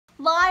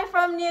live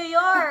from New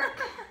York.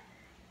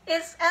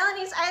 It's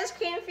Eleni's Ice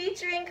Cream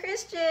featuring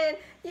Kristyan.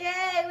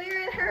 Yay,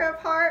 we're in her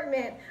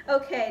apartment.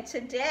 Okay,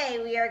 today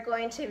we are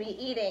going to be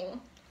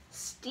eating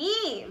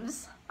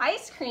Steve's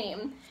ice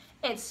cream.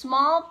 It's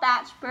small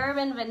batch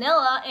bourbon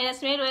vanilla, and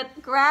it's made with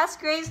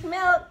grass-grazed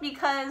milk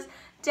because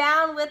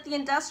down with the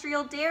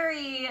industrial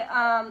dairy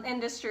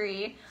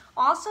industry.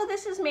 Also,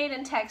 this is made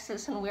in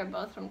Texas, and we're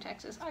both from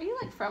Texas. Are you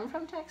like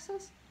from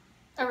Texas?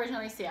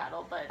 Originally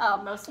Seattle, but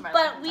most of my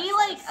life But we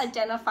Texas. like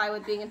identify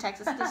with being in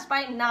Texas,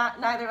 despite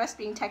neither of us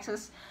being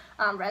Texas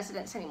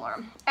residents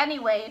anymore.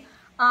 Anyway,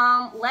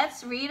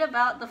 let's read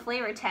about the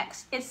flavor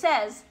text. It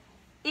says,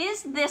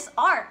 "Is this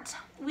art?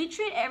 We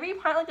treat every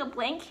pint like a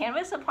blank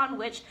canvas upon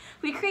which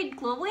we create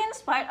globally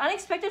inspired,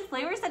 unexpected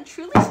flavors that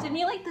truly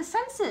stimulate the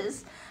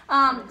senses."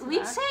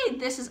 We'd say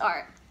this is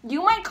art.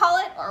 You might call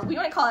it, or we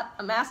might call it,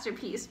 a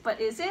masterpiece, but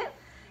is it?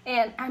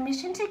 And our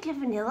mission to give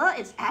vanilla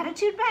its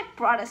attitude back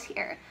brought us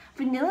here.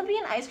 Vanilla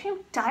bean ice cream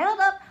dialed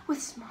up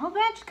with small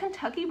batch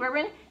Kentucky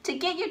bourbon to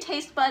get your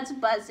taste buds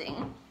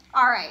buzzing.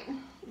 All right,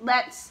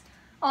 let's,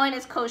 oh, and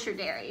it's kosher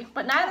dairy,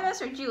 but neither of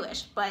us are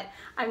Jewish, but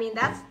I mean,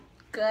 that's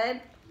good.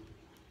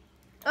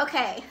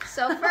 Okay,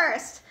 so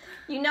first,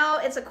 you know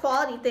it's a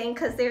quality thing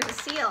because there's a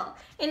seal,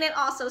 and it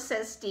also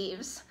says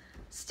Steve's.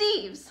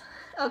 Steve's.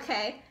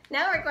 Okay,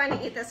 now we're going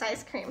to eat this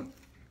ice cream.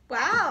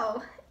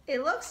 Wow,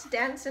 it looks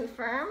dense and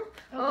firm.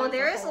 Oh,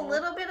 there is a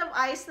little bit of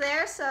ice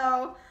there,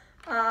 so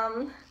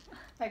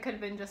that could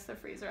have been just the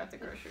freezer at the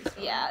grocery store.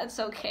 yeah, it's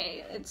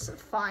okay. It's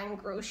Fine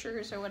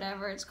Grocers or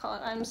whatever it's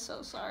called. I'm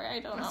so sorry. I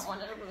do not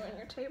want to ruin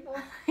your table.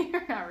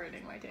 You're not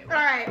ruining my table. All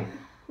right,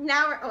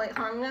 now we're, oh wait,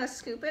 hold on, I'm gonna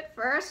scoop it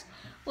first.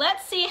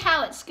 Let's see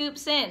how it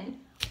scoops in.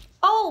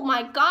 Oh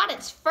my God,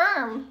 it's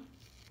firm.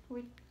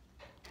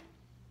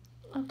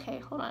 Okay,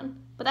 hold on.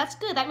 But that's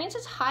good. That means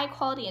it's high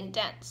quality and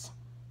dense.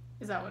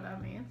 Is that what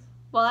that means?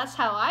 Well, that's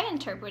how I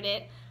interpret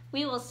it.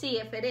 We will see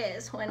if it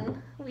is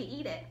when we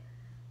eat it.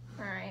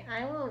 All right,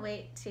 I will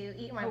wait to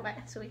eat my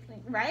bite so we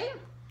can, right?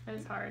 It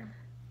is hard.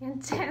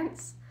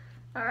 Intense.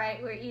 All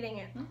right, we're eating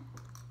it.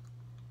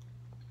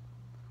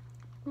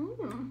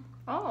 Mmm.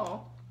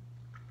 Oh.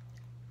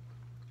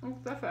 It's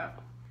different.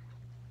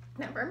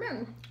 That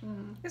bourbon.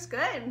 Mm. It's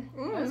good.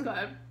 Mm. It's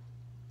good.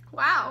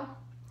 Wow.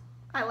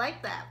 I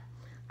like that.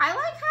 I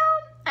like how,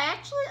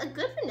 a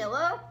good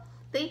vanilla,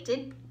 they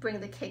did bring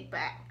the kick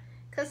back.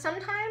 Because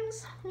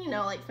sometimes, you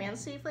know, like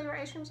fancy flavor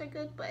ice creams are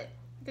good, but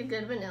a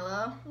good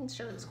vanilla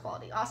shows its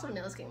quality. Also,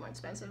 vanilla's getting more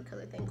expensive because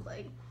I think,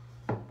 like,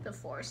 the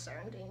forests are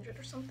endangered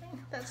or something.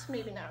 That's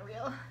maybe not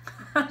real.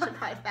 Should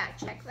probably fact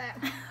check that.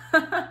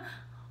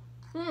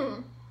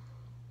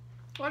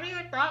 What are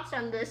your thoughts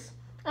on this,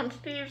 on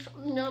Steve's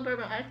vanilla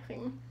bourbon ice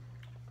cream?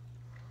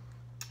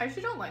 I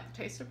actually don't like the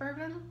taste of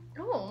bourbon.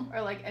 Oh.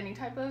 Or like any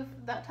type of,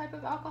 that type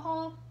of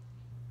alcohol.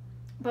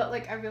 But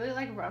like, I really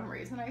like rum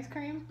raisin ice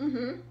cream.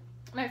 Mm-hmm.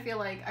 And I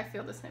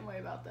feel the same way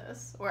about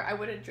this. Or I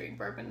wouldn't drink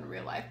bourbon in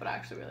real life, but I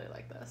actually really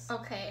like this.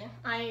 Okay.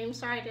 I'm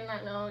sorry I did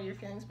not know your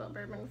feelings about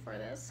bourbon before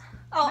this.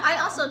 Oh, No. I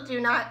also do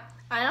not,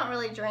 I don't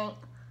really drink,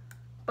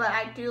 but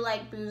I do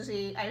like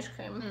boozy ice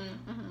cream.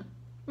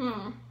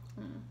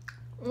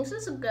 This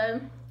is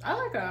good. I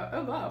like it.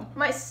 Oh, wow.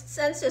 My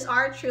senses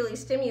are truly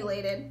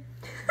stimulated.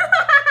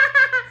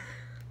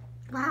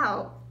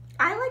 Wow.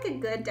 I like a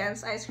good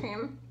dense ice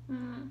cream.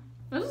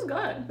 This is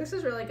good. This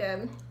is really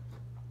good.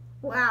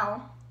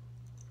 Wow.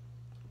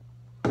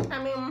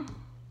 I mean,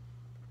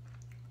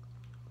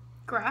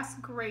 grass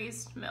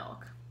grazed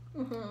milk.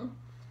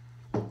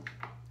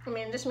 I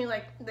mean, just mean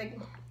like the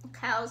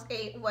cows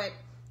ate what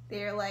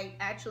they're like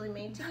actually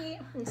made to eat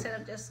instead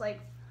of just like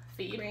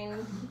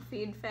grain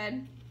feed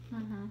fed.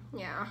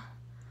 Yeah.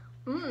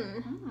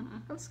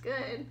 That's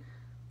good.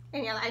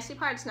 And yeah, the icy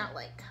part's not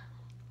like,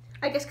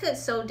 I guess because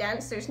it's so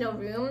dense, there's no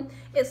room.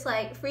 It's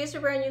like freezer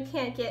burn. You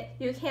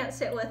can't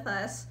sit with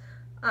us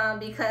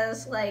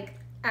because like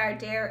our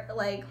dairy,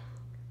 like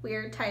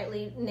we're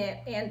tightly knit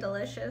and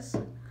delicious.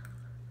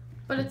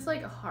 But it's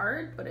like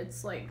hard, but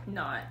it's like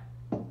not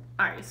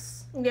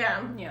ice.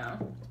 Yeah. Yeah.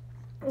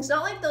 It's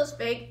not like those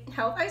fake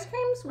health ice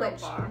creams,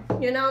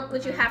 which you know,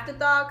 which you have to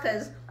thaw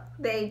because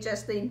they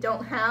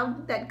don't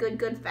have that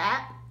good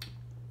fat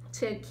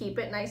to keep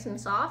it nice and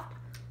soft.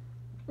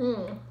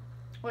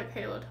 Like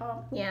Halo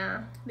Top.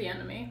 Yeah. The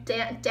enemy.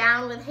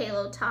 Down with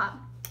Halo Top.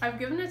 I've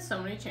given it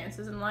so many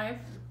chances in life.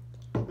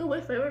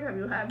 What flavor have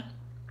you had?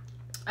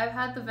 I've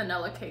had the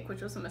vanilla cake,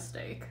 which was a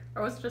mistake.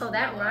 Or was it just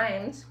that vanilla?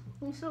 rhymes.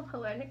 You're so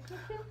poetic.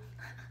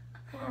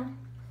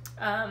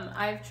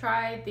 I've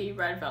tried the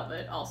red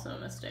velvet, also a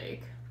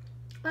mistake.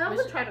 I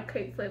also tried a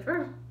cake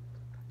flavor.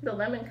 The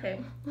lemon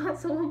cake.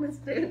 That's a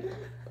mistake.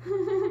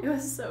 It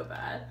was so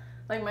bad.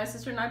 Like, my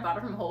sister and I bought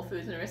it from Whole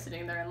Foods and we were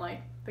sitting there in,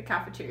 like, the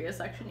cafeteria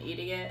section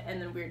eating it, and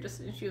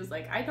then she was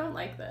like, I don't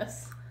like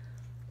this.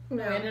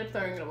 No. We ended up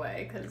throwing it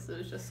away because it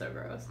was just so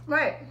gross.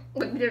 Right.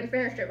 But you didn't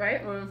finish it,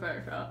 right? We didn't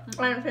finish it.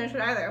 I didn't finish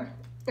it either.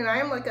 And I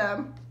am like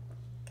a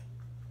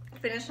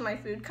finish my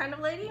food kind of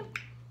lady.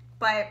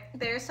 But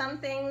there's some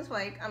things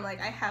like I'm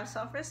like I have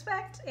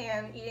self-respect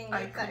and eating.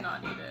 I Like could that.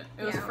 not eat it.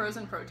 It was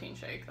frozen protein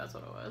shake. That's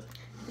what it was.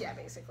 Yeah,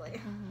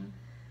 basically.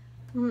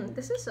 Mm-hmm.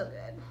 This is so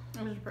good.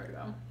 It was pretty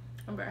good.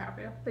 I'm very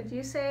happy. Would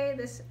you say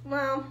this?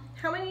 Well,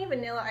 how many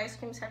vanilla ice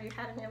creams have you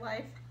had in your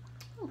life?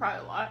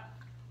 Probably a lot.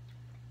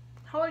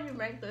 How would you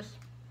rank this?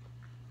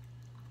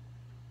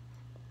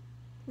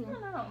 I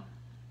don't know.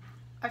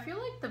 I feel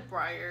like the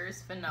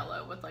Breyers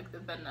vanilla with like the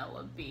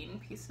vanilla bean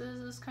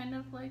pieces is kind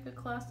of like a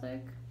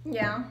classic.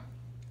 Yeah.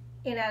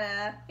 And at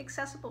a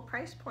accessible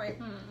price point.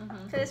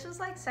 Mm-hmm. So this was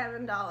like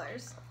 $7.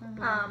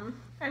 Mm-hmm.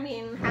 I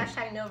mean,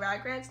 hashtag no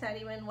regrets, not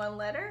even one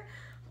letter.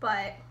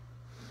 But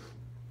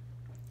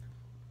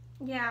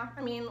yeah,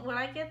 I mean, would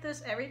I get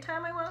this every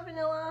time I want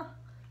vanilla?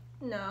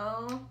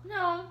 No.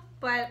 No.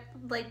 But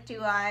like,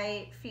 do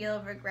I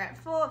feel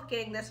regretful of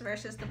getting this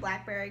versus the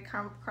blackberry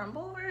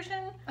crumble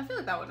version? I feel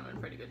like that would have been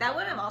pretty good. That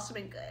would have also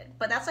been good.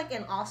 But that's like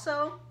an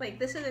also, like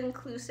this is an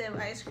inclusive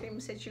ice cream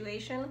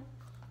situation.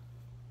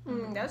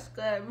 That's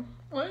good.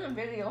 There's a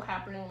video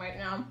happening right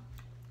now.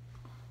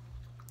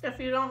 If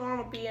you don't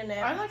want to be in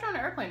it. I thought you're on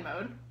airplane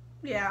mode.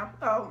 Yeah.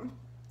 Oh.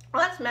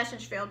 Well, that's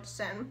message failed to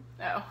send.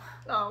 Oh.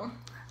 Oh.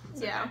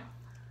 It's yeah.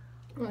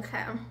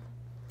 Okay.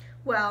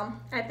 Well,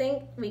 I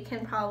think we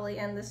can probably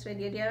end this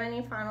video. Do you have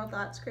any final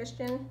thoughts,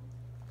 Kristyan?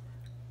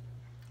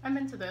 I'm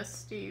into this.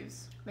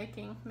 Steve's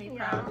making me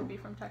proud to be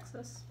from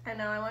Texas. I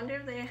know. I wonder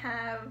if they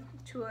have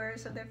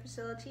tours of their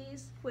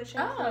facilities, which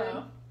include...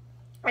 Oh.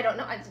 I don't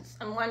know.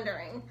 I'm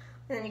wondering.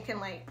 And then you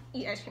can like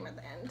eat ice cream at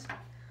the end.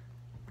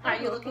 Are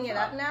you looking it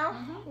up now?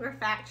 Mm-hmm. We're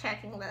fact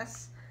checking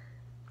this.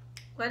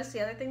 What is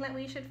the other thing that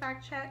we should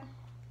fact check?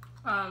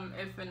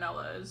 If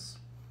vanilla is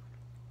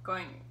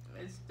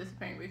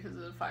disappearing because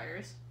of the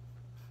fires.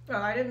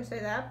 Oh, I didn't say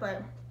that,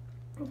 but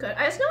good.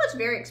 I just know it's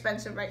very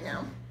expensive right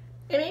now.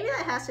 And maybe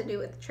that has to do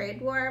with the trade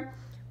war,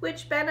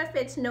 which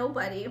benefits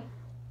nobody.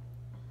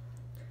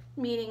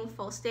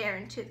 Meaningful stare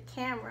into the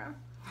camera.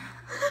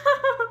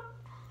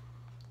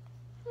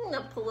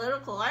 The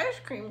political ice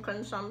cream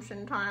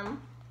consumption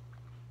time.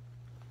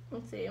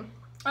 Let's see.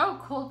 Oh,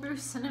 cold brew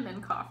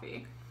cinnamon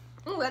coffee.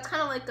 Ooh, that's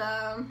kind of like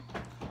a...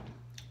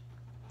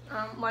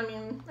 well, I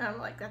mean,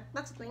 like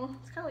that's the thing.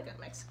 It's kind of like a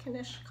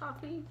Mexican-ish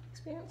coffee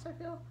experience, I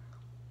feel.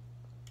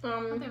 They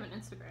have an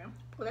Instagram.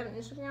 They have an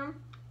Instagram?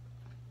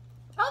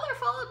 Oh, they're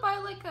followed by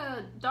like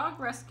a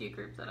dog rescue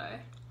group that I...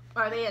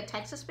 Are they a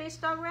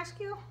Texas-based dog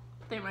rescue?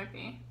 They might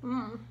be.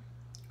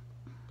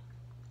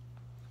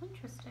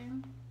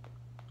 Interesting.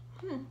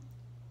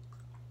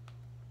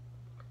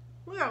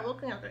 We are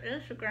looking at their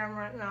Instagram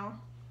right now.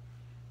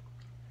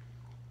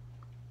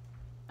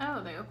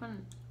 Oh, they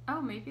opened...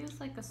 Oh, maybe it's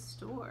like a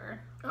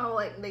store. Oh,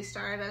 like they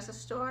started as a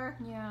store?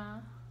 Yeah.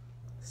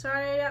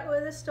 Started out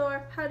with a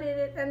store. How did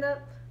it end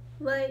up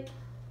like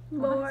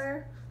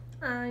more?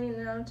 You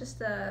know,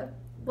 just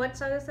what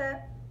song is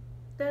that?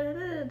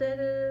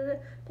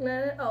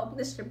 Oh,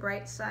 Mr.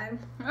 Brightside.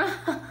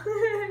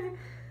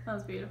 That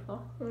was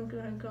beautiful. I'm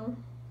gonna go.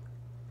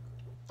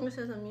 This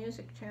is a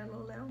music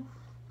channel now.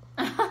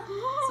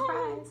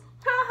 Surprise.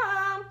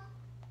 Haha.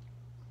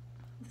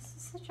 This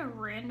is such a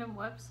random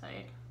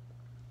website.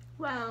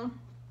 Wow.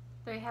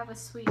 They have a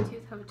Sweet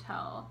Tooth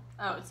Hotel.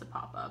 Oh, it's a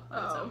pop-up.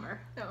 Oh, it's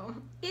over. Oh,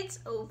 it's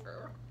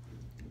over.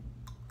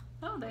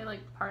 Oh, they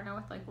like partner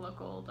with like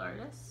local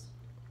artists.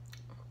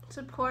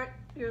 Support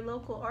your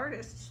local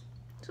artists.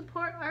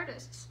 Support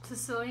artists.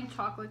 Sicilian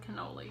chocolate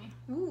cannoli.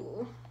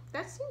 Ooh,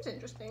 that seems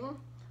interesting.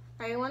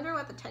 I wonder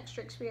what the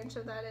texture experience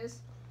of that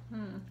is.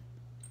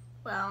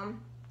 Well,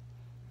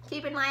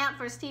 keep an eye out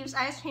for Steve's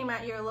ice cream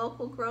at your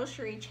local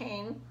grocery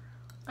chain.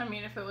 I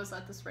mean, if it was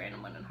at this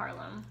random one in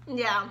Harlem.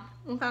 Yeah.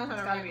 It's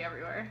gotta be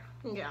everywhere.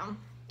 Yeah.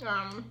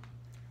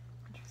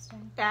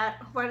 Interesting.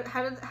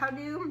 How do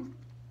you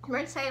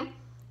might say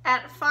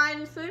at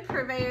fine food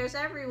purveyors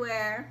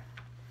everywhere.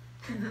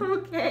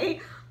 Okay.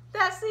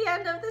 That's the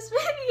end of this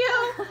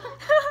video.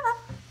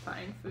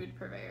 Fine food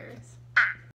purveyors.